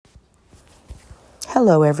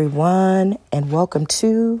Hello, everyone, and welcome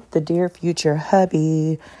to the Dear Future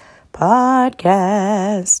Hubby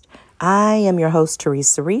podcast. I am your host,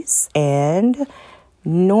 Teresa Reese, and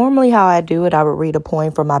normally how I do it, I would read a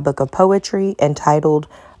poem from my book of poetry entitled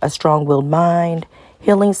A Strong-Willed Mind,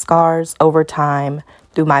 Healing Scars Over Time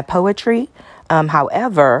Through My Poetry.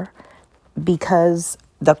 However, because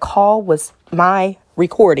my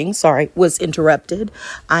recording was interrupted,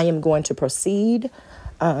 I am going to proceed.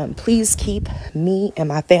 Please keep me and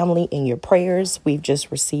my family in your prayers. We've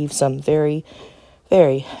just received some very,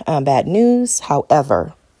 very bad news.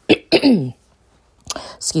 However,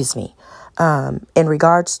 excuse me, in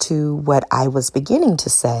regards to what I was beginning to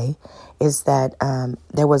say is that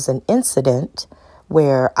there was an incident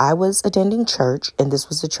where I was attending church, and this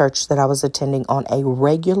was a church that I was attending on a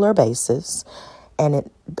regular basis. And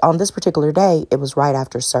on this particular day, it was right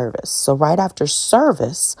after service. So right after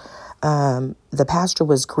service, the pastor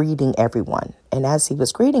was greeting everyone. And as he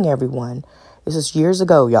was greeting everyone, this is years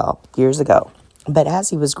ago, y'all, years ago. But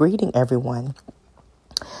as he was greeting everyone,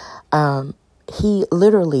 he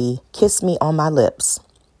literally kissed me on my lips.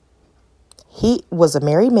 He was a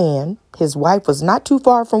married man. His wife was not too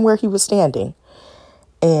far from where he was standing.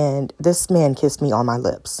 And this man kissed me on my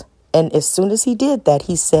lips. And as soon as he did that,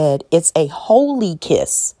 he said, "It's a holy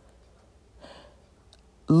kiss.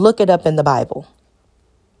 Look it up in the Bible."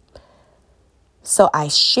 So I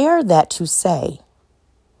share that to say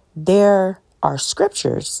there are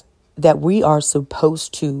scriptures that we are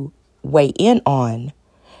supposed to weigh in on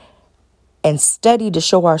and study to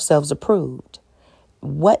show ourselves approved.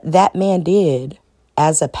 What that man did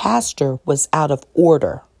as a pastor was out of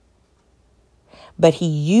order, but he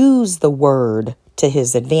used the word to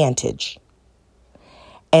his advantage.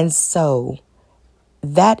 And so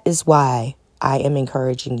that is why I am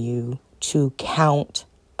encouraging you to count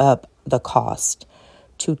up the cost,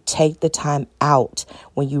 to take the time out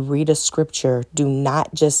when you read a scripture. Do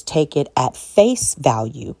not just take it at face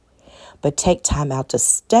value, but take time out to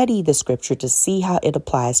study the scripture to see how it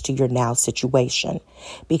applies to your now situation.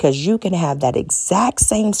 Because you can have that exact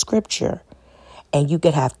same scripture and you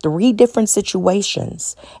could have 3 different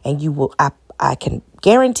situations, and you will, I can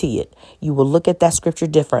guarantee it, you will look at that scripture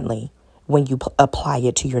differently when you apply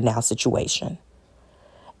it to your now situation.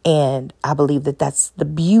 And I believe that that's the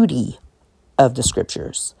beauty of the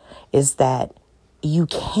scriptures, is that you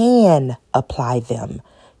can apply them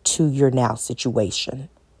to your now situation.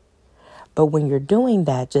 But when you're doing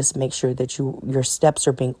that, just make sure that your steps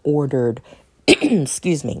are being ordered,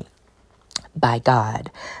 excuse me, by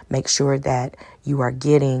God. Make sure that you are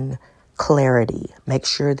getting clarity. Make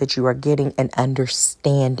sure that you are getting an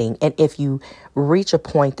understanding. And if you reach a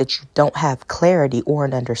point that you don't have clarity or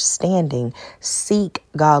an understanding, seek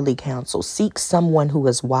godly counsel. Seek someone who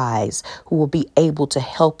is wise, who will be able to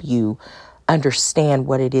help you understand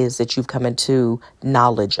what it is that you've come into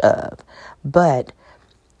knowledge of. But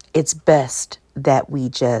it's best that we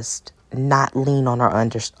just not lean on our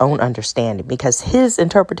own understanding, because his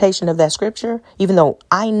interpretation of that scripture, even though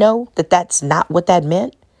I know that that's not what that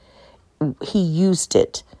meant, he used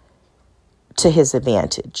it to his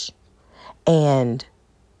advantage. And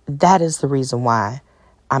that is the reason why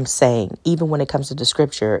I'm saying, even when it comes to the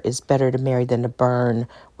scripture, it's better to marry than to burn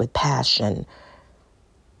with passion.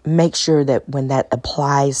 Make sure that when that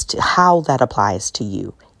applies to, how that applies to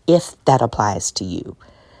you, if that applies to you.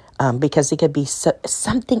 Because it could be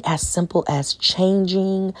something as simple as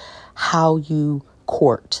changing how you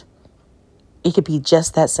court. It could be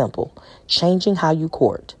just that simple, changing how you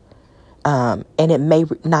court. And it may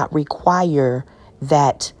not require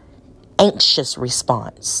that anxious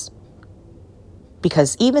response.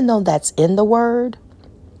 Because even though that's in the word,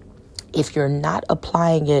 if you're not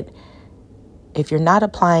applying it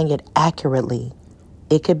accurately,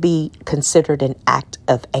 it could be considered an act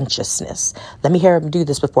of anxiousness. Let me hear him do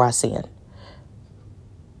this before I sin.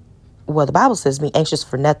 Well, the Bible says, be anxious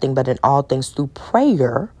for nothing, but in all things through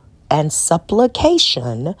prayer and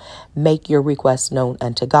supplication, make your request known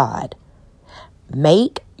unto God.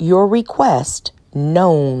 Make your request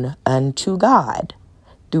known unto God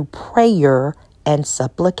through prayer and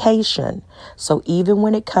supplication. So even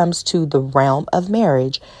when it comes to the realm of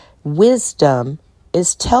marriage, wisdom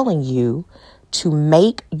is telling you to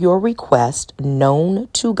make your request known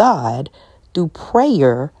to God through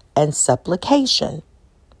prayer and supplication.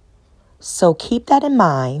 So keep that in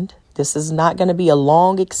mind. This is not going to be a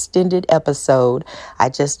long, extended episode. I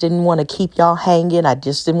just didn't want to keep y'all hanging. I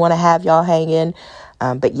just didn't want to have y'all hanging.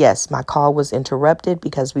 But yes, my call was interrupted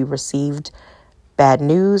because we received bad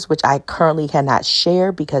news, which I currently cannot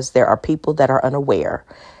share because there are people that are unaware.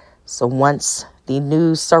 So once the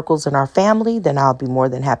news circles in our family, then I'll be more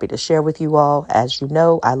than happy to share with you all. As you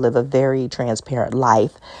know, I live a very transparent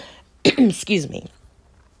life. Excuse me.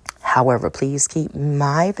 However, please keep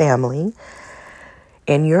my family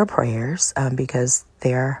in your prayers because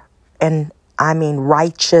they're, and I mean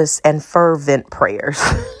righteous and fervent prayers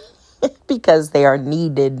because they are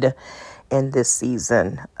needed in this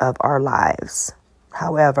season of our lives.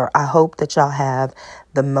 However, I hope that y'all have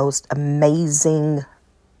the most amazing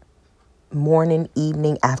morning,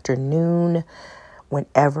 evening, afternoon,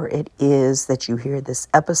 whenever it is that you hear this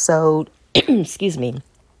episode. Excuse me.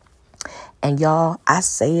 And y'all, I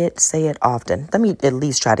say it often. Let me at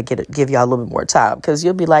least try to give y'all a little bit more time because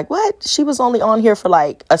you'll be like, what? She was only on here for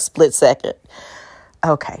like a split second.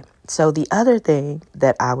 Okay. So the other thing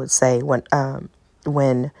that I would say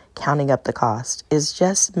when counting up the cost is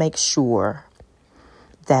just make sure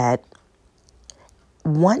that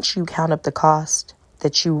once you count up the cost,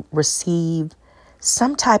 that you receive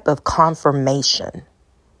some type of confirmation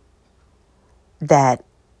that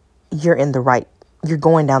you're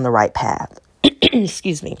going down the right path.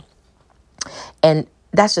 Excuse me. And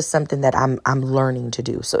that's just something that I'm learning to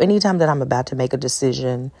do. So anytime that I'm about to make a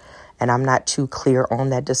decision and I'm not too clear on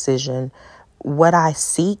that decision, what I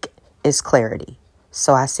seek is clarity.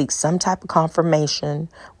 So I seek some type of confirmation,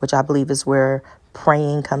 which I believe is where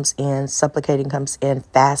praying comes in, supplicating comes in,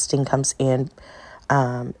 fasting comes in.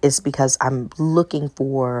 Is because I'm looking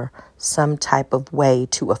for some type of way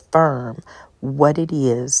to affirm what it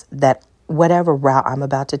is that whatever route I'm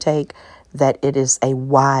about to take, that it is a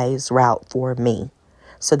wise route for me.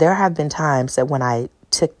 So there have been times that when I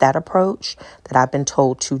took that approach, that I've been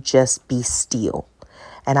told to just be still.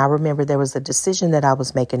 And I remember there was a decision that I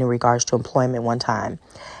was making in regards to employment one time.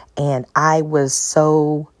 And I was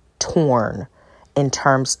so torn in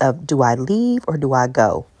terms of, do I leave or do I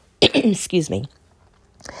go? Excuse me.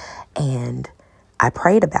 And I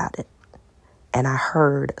prayed about it. And I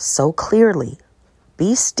heard so clearly,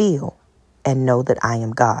 be still and know that I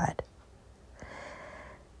am God.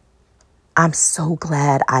 I'm so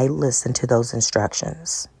glad I listened to those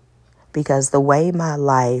instructions because the way my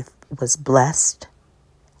life was blessed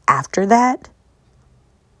after that,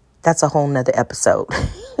 that's a whole nother episode.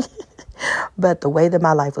 But the way that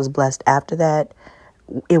my life was blessed after that,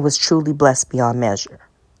 it was truly blessed beyond measure.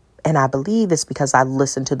 And I believe it's because I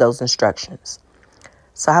listened to those instructions.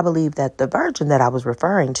 So I believe that the virgin that I was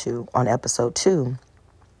referring to on episode 2,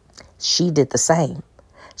 she did the same.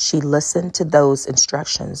 She listened to those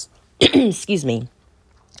instructions. Excuse me.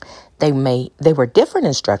 They were different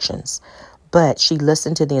instructions, but she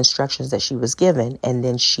listened to the instructions that she was given, and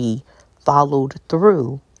then she followed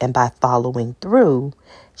through. And by following through,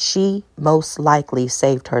 she most likely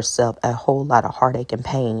saved herself a whole lot of heartache and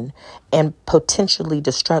pain and potentially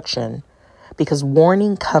destruction, because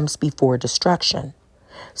warning comes before destruction.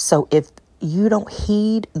 So if you don't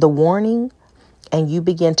heed the warning and you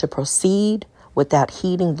begin to proceed without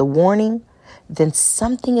heeding the warning, then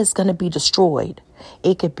something is going to be destroyed.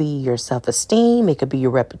 It could be your self-esteem. It could be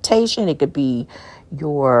your reputation. It could be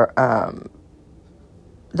your,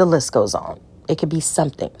 the list goes on. It could be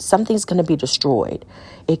something. Something's going to be destroyed.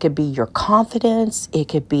 It could be your confidence. It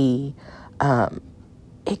could be,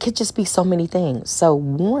 it could just be so many things. So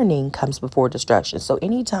warning comes before destruction. So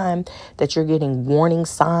anytime that you're getting warning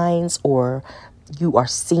signs or you are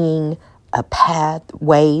seeing a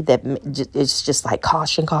pathway that it's just like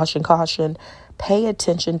caution, caution, caution, pay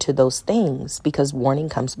attention to those things because warning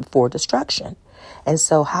comes before destruction. And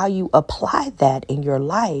so how you apply that in your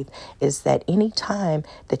life is that anytime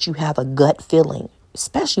that you have a gut feeling,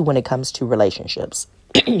 especially when it comes to relationships,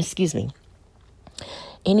 excuse me,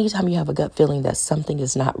 anytime you have a gut feeling that something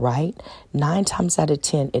is not right, 9 times out of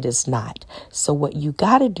 10, it is not. So what you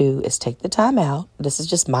got to do is take the time out. This is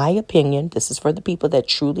just my opinion. This is for the people that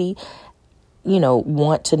truly,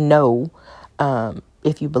 want to know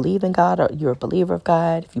if you believe in God or you're a believer of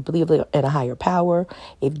God, if you believe in a higher power,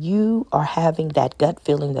 if you are having that gut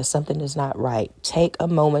feeling that something is not right, take a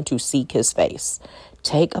moment to seek his face.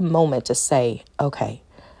 Take a moment to say, okay,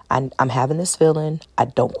 I'm having this feeling. I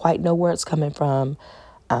don't quite know where it's coming from,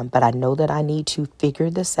 but I know that I need to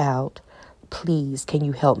figure this out. Please, can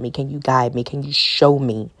you help me? Can you guide me? Can you show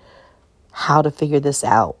me how to figure this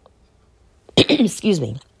out? Excuse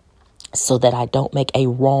me. So that I don't make a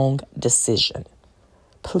wrong decision.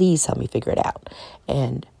 Please help me figure it out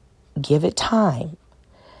and give it time.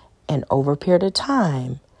 And over a period of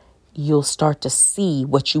time, you'll start to see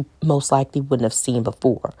what you most likely wouldn't have seen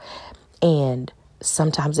before. And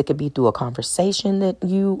Sometimes it could be through a conversation that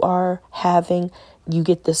you are having. You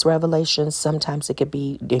get this revelation. Sometimes it could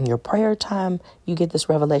be in your prayer time. You get this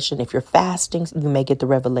revelation. If you're fasting, you may get the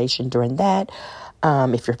revelation during that.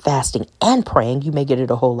 If you're fasting and praying, you may get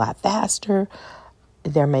it a whole lot faster.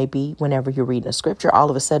 There may be, whenever you're reading a scripture, all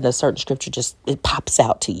of a sudden a certain scripture it pops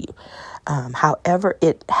out to you. However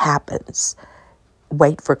it happens,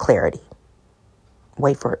 wait for clarity.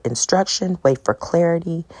 Wait for instruction, wait for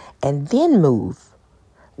clarity, and then move.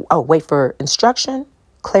 Wait for instruction,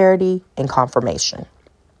 clarity, and confirmation.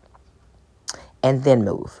 And then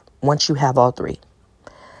move once you have all three.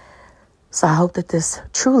 So I hope that this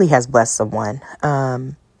truly has blessed someone.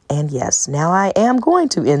 And yes, now I am going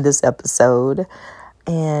to end this episode.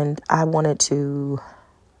 And I wanted to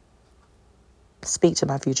speak to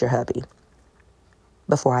my future hubby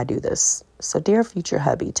before I do this. So dear future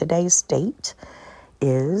hubby, today's date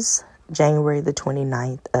is January the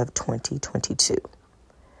 29th of 2022.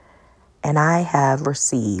 And I have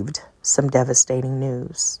received some devastating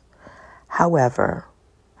news. However,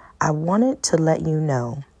 I wanted to let you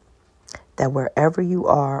know that wherever you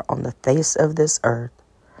are on the face of this earth,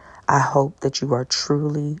 I hope that you are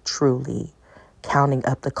truly, truly counting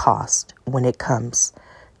up the cost when it comes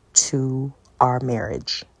to our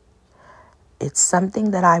marriage. It's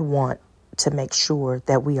something that I want to make sure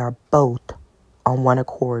that we are both on one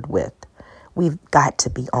accord with. We've got to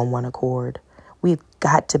be on one accord. We've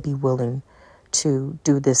got to be willing to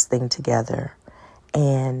do this thing together.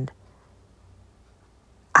 And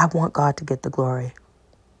I want God to get the glory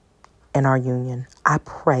in our union. I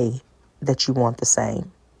pray that you want the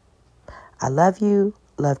same. I love you.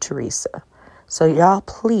 Love, Teresa. So y'all,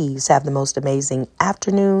 please have the most amazing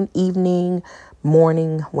afternoon, evening,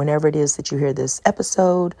 morning, whenever it is that you hear this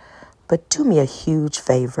episode. But do me a huge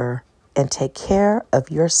favor and take care of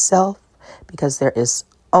yourself, because there is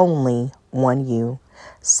only one you.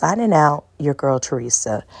 Signing out, your girl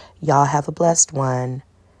Teresa. Y'all have a blessed one.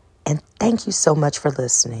 And thank you so much for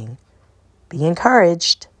listening. Be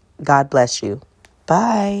encouraged. God bless you.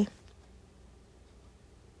 Bye.